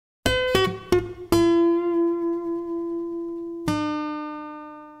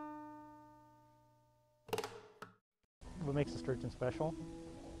makes the sturgeon special,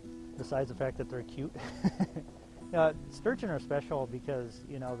 besides the fact that they're cute. Sturgeon are special because,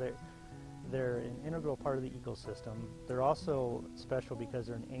 you know, they're an integral part of the ecosystem. They're also special because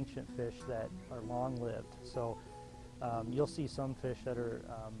they're an ancient fish that are long-lived. So you'll see some fish that are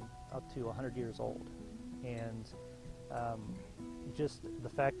up to 100 years old. And just the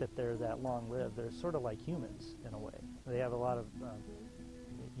fact that they're that long-lived, they're sort of like humans in a way. They have a lot of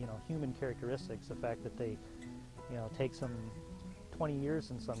you know, human characteristics. The fact that they, you know, takes them 20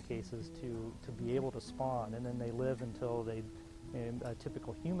 years in some cases to be able to spawn, and then they live until a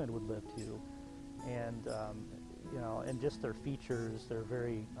typical human would live to. And you know, and just their features, they're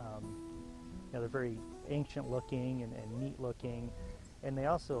very you know, they're very ancient looking and neat looking, and they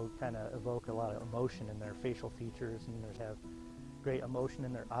also kind of evoke a lot of emotion in their facial features, and they have great emotion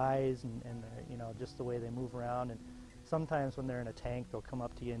in their eyes, and you know, just the way they move around. And sometimes when they're in a tank, they'll come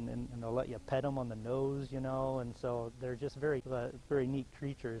up to you and they'll let you pet them on the nose, you know, and so they're just very neat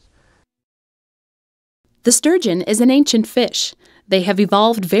creatures. The sturgeon is an ancient fish. They have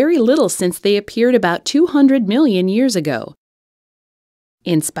evolved very little since they appeared about 200 million years ago.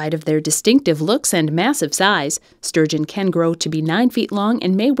 In spite of their distinctive looks and massive size, sturgeon can grow to be 9 feet long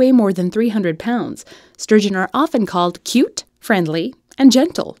and may weigh more than 300 pounds. Sturgeon are often called cute, friendly, and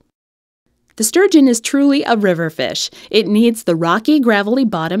gentle. The sturgeon is truly a river fish. It needs the rocky, gravelly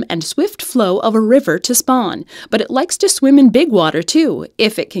bottom and swift flow of a river to spawn, but it likes to swim in big water too,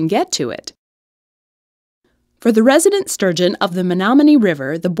 if it can get to it. For the resident sturgeon of the Menominee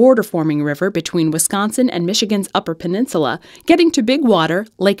River, the border-forming river between Wisconsin and Michigan's Upper Peninsula, getting to big water,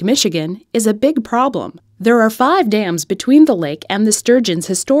 Lake Michigan, is a big problem. There are 5 dams between the lake and the sturgeon's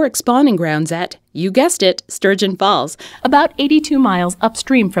historic spawning grounds at, you guessed it, Sturgeon Falls, about 82 miles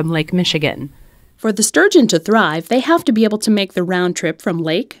upstream from Lake Michigan. For the sturgeon to thrive, they have to be able to make the round trip from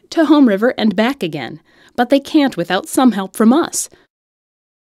lake to home river and back again. But they can't without some help from us.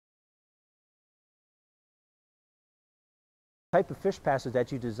 The type of fish passage that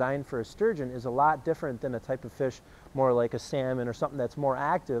you design for a sturgeon is a lot different than a type of fish more like a salmon or something that's more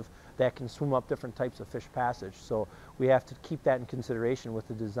active that can swim up different types of fish passage. So we have to keep that in consideration with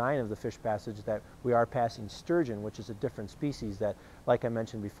the design of the fish passage, that we are passing sturgeon, which is a different species that, like I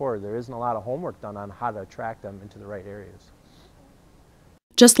mentioned before, there isn't a lot of homework done on how to attract them into the right areas.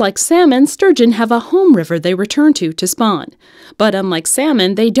 Just like salmon, sturgeon have a home river they return to spawn. But unlike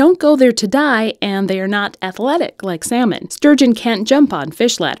salmon, they don't go there to die, and they are not athletic like salmon. Sturgeon can't jump on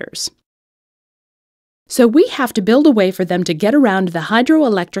fish ladders. So we have to build a way for them to get around the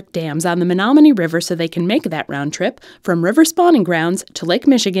hydroelectric dams on the Menominee River so they can make that round trip from river spawning grounds to Lake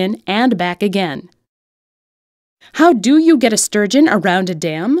Michigan and back again. How do you get a sturgeon around a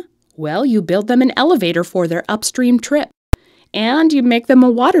dam? Well, you build them an elevator for their upstream trip, and you make them a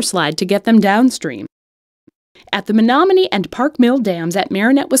water slide to get them downstream. At the Menominee and Park Mill Dams at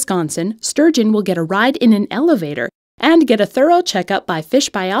Marinette, Wisconsin, sturgeon will get a ride in an elevator and get a thorough checkup by fish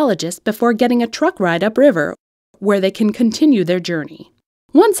biologists before getting a truck ride upriver, where they can continue their journey.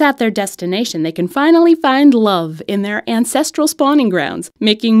 Once at their destination, they can finally find love in their ancestral spawning grounds,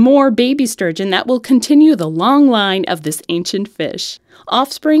 making more baby sturgeon that will continue the long line of this ancient fish.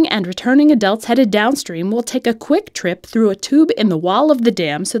 Offspring and returning adults headed downstream will take a quick trip through a tube in the wall of the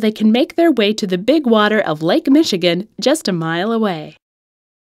dam so they can make their way to the big water of Lake Michigan just a mile away.